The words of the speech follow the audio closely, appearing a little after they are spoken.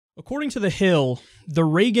According to The Hill, the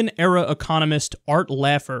Reagan-era economist Art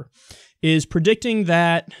Laffer is predicting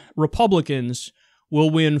that Republicans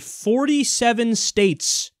will win 47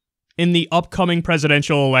 states in the upcoming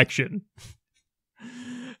presidential election.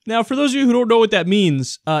 Now, for those of you who don't know what that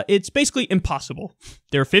means, it's basically impossible.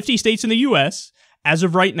 There are 50 states in the U.S. as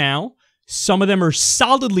of right now. Some of them are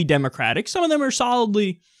solidly Democratic. Some of them are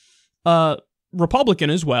solidly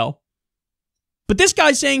Republican as well. But this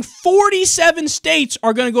guy's saying 47 states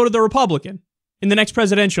are going to go to the Republican in the next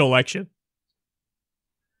presidential election.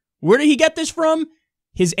 Where did he get this from?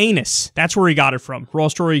 His anus. That's where he got it from. Raw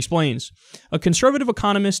Story explains. A conservative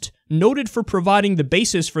economist noted for providing the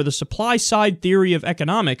basis for the supply-side theory of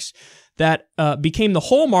economics that became the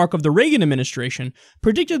hallmark of the Reagan administration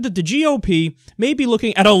predicted that the GOP may be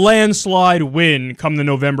looking at a landslide win come the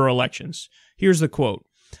November elections. Here's the quote.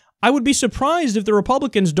 I would be surprised if the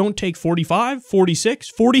Republicans don't take 45, 46,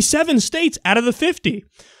 47 states out of the 50,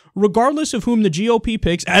 regardless of whom the GOP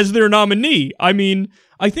picks as their nominee. I mean,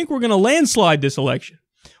 I think we're going to landslide this election.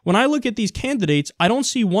 When I look at these candidates, I don't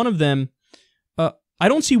see one of them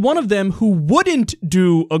who wouldn't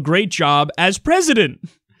do a great job as president.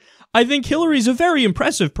 I think Hillary's a very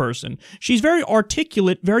impressive person. She's very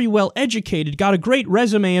articulate, very well educated, got a great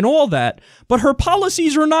resume and all that, but her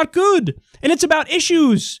policies are not good. And it's about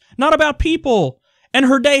issues, not about people. And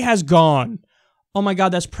her day has gone. Oh my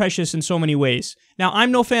God, that's precious in so many ways. Now, I'm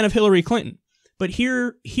no fan of Hillary Clinton, but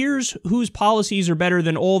here's whose policies are better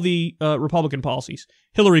than all the Republican policies.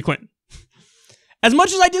 Hillary Clinton. As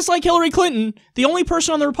much as I dislike Hillary Clinton, the only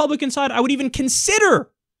person on the Republican side I would even consider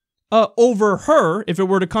over her, if it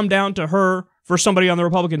were to come down to her for somebody on the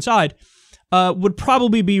Republican side, would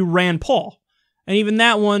probably be Rand Paul. And even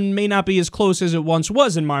that one may not be as close as it once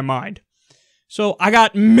was in my mind. So I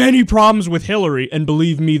got many problems with Hillary, and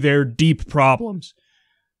believe me, they're deep problems.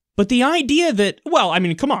 But the idea that, well, I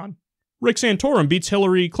mean, come on. Rick Santorum beats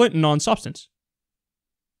Hillary Clinton on substance.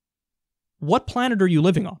 What planet are you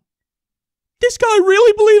living on? This guy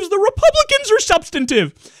really believes the Republicans are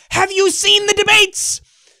substantive. Have you seen the debates?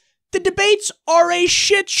 The debates are a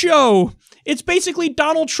shit show. It's basically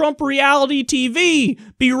Donald Trump reality TV,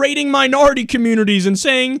 berating minority communities and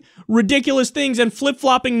saying ridiculous things and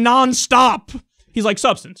flip-flopping nonstop. He's like,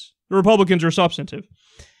 substance. The Republicans are substantive.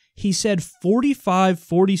 He said 45,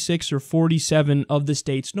 46, or 47 of the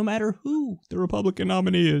states, no matter who the Republican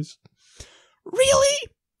nominee is. Really?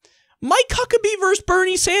 Mike Huckabee versus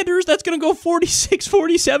Bernie Sanders? That's going to go 46,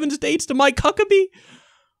 47 states to Mike Huckabee?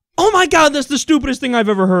 Oh my God, that's the stupidest thing I've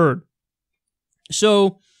ever heard.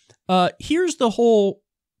 So, here's the whole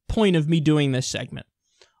point of me doing this segment.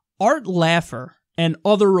 Art Laffer and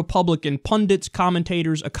other Republican pundits,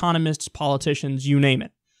 commentators, economists, politicians, you name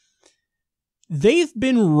it. They've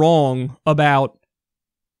been wrong about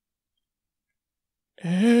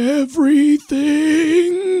everything.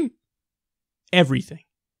 Everything.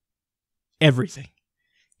 Everything.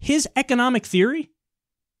 His economic theory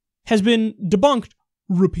has been debunked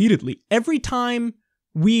repeatedly. Every time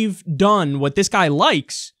we've done what this guy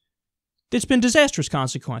likes, it's been disastrous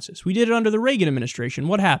consequences. We did it under the Reagan administration.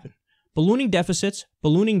 What happened? Ballooning deficits,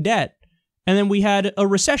 ballooning debt, and then we had a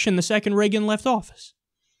recession the second Reagan left office.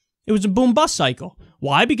 It was a boom-bust cycle.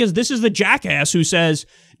 Why? Because this is the jackass who says,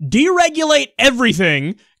 deregulate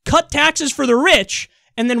everything, cut taxes for the rich,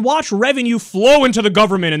 and then watch revenue flow into the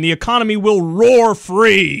government and the economy will roar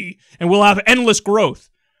free and we'll have endless growth.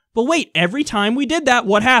 But wait, every time we did that,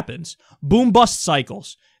 what happens? Boom-bust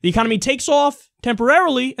cycles. The economy takes off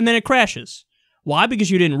temporarily, and then it crashes. Why?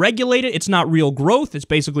 Because you didn't regulate it. It's not real growth. It's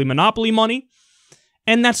basically monopoly money.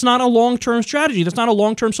 And that's not a long-term strategy. That's not a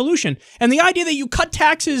long-term solution. And the idea that you cut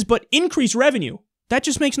taxes but increase revenue, that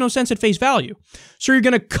just makes no sense at face value. So you're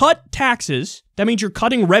going to cut taxes. That means you're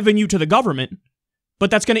cutting revenue to the government,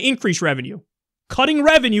 but that's going to increase revenue. Cutting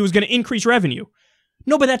revenue is going to increase revenue.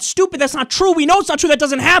 No, but that's stupid. That's not true. We know it's not true. That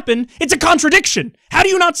doesn't happen. It's a contradiction. How do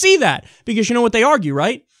you not see that? Because you know what they argue,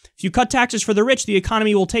 right? If you cut taxes for the rich, the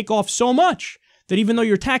economy will take off so much that even though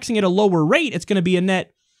you're taxing at a lower rate, it's going to be a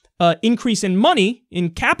net increase in money, in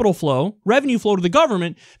capital flow, revenue flow to the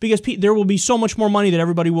government, because there will be so much more money that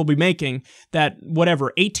everybody will be making that,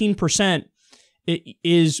 whatever, 18%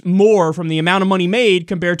 is more from the amount of money made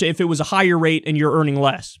compared to if it was a higher rate and you're earning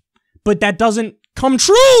less. But that doesn't come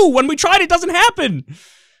true. When we tried, it doesn't happen.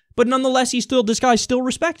 But nonetheless, this guy's still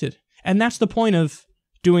respected. And that's the point of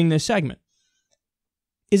doing this segment.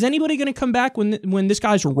 Is anybody going to come back when this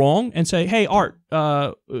guy's wrong and say, hey, Art,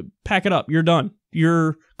 pack it up. You're done.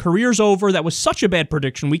 Your career's over. That was such a bad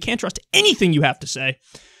prediction. We can't trust anything you have to say.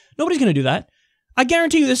 Nobody's going to do that. I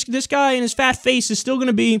guarantee you this guy and his fat face is still going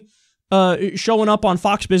to be showing up on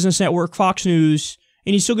Fox Business Network, Fox News,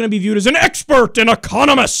 and he's still going to be viewed as an expert, an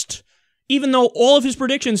economist, even though all of his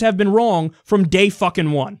predictions have been wrong from day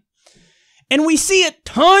fucking one. And we see it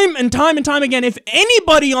time and time and time again. If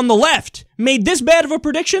anybody on the left made this bad of a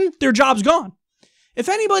prediction, their job's gone. If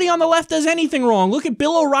anybody on the left does anything wrong, look at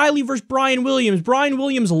Bill O'Reilly versus Brian Williams. Brian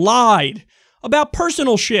Williams lied about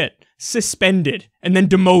personal shit, suspended, and then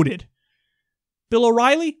demoted. Bill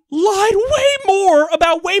O'Reilly lied way more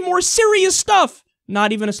about way more serious stuff.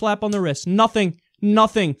 Not even a slap on the wrist. Nothing.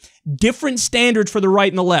 Different standards for the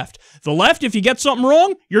right and the left. The left, if you get something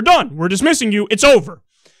wrong, you're done. We're dismissing you. It's over.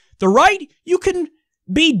 The right, you can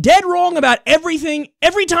be dead wrong about everything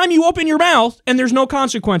every time you open your mouth, and there's no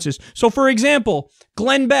consequences. So, for example,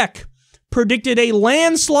 Glenn Beck predicted a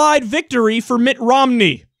landslide victory for Mitt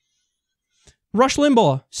Romney. Rush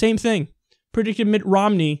Limbaugh, same thing. Predicted Mitt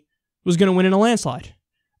Romney was going to win in a landslide.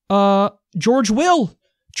 George Will,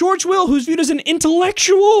 who's viewed as an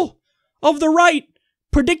intellectual of the right,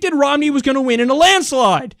 predicted Romney was going to win in a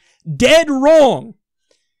landslide. Dead wrong.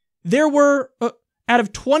 There were, out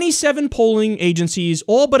of 27 polling agencies,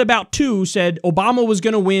 all but about 2 said Obama was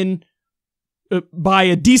going to win by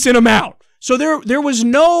a decent amount. So there was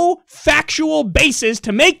no factual basis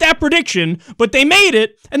to make that prediction, but they made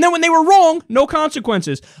it, and then when they were wrong, no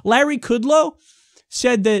consequences. Larry Kudlow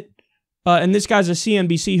said that, and this guy's a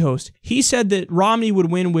CNBC host, he said that Romney would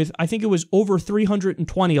win with, I think it was over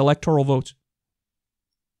 320 electoral votes.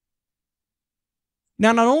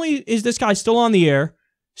 Now, not only is this guy still on the air,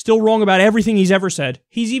 still wrong about everything he's ever said,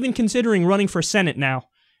 he's even considering running for Senate now.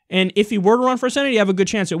 And if he were to run for Senate, he'd have a good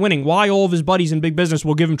chance at winning. Why? All of his buddies in big business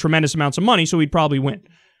will give him tremendous amounts of money, so he'd probably win.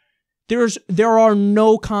 There are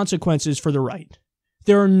no consequences for the right.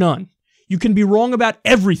 There are none. You can be wrong about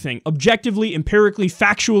everything, objectively, empirically,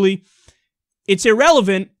 factually. It's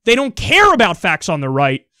irrelevant. They don't care about facts on the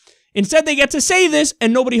right. Instead, they get to say this,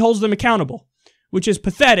 and nobody holds them accountable, which is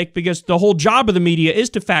pathetic because the whole job of the media is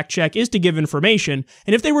to fact check, is to give information.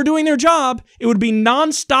 And if they were doing their job, it would be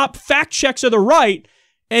nonstop fact checks of the right,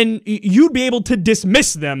 and you'd be able to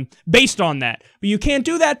dismiss them based on that. But you can't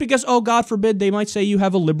do that because, oh, God forbid, they might say you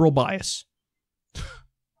have a liberal bias.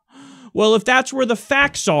 Well, if that's where the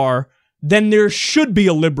facts are, then there should be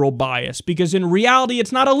a liberal bias, because in reality,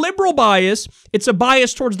 it's not a liberal bias, it's a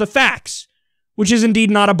bias towards the facts, which is indeed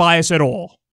not a bias at all.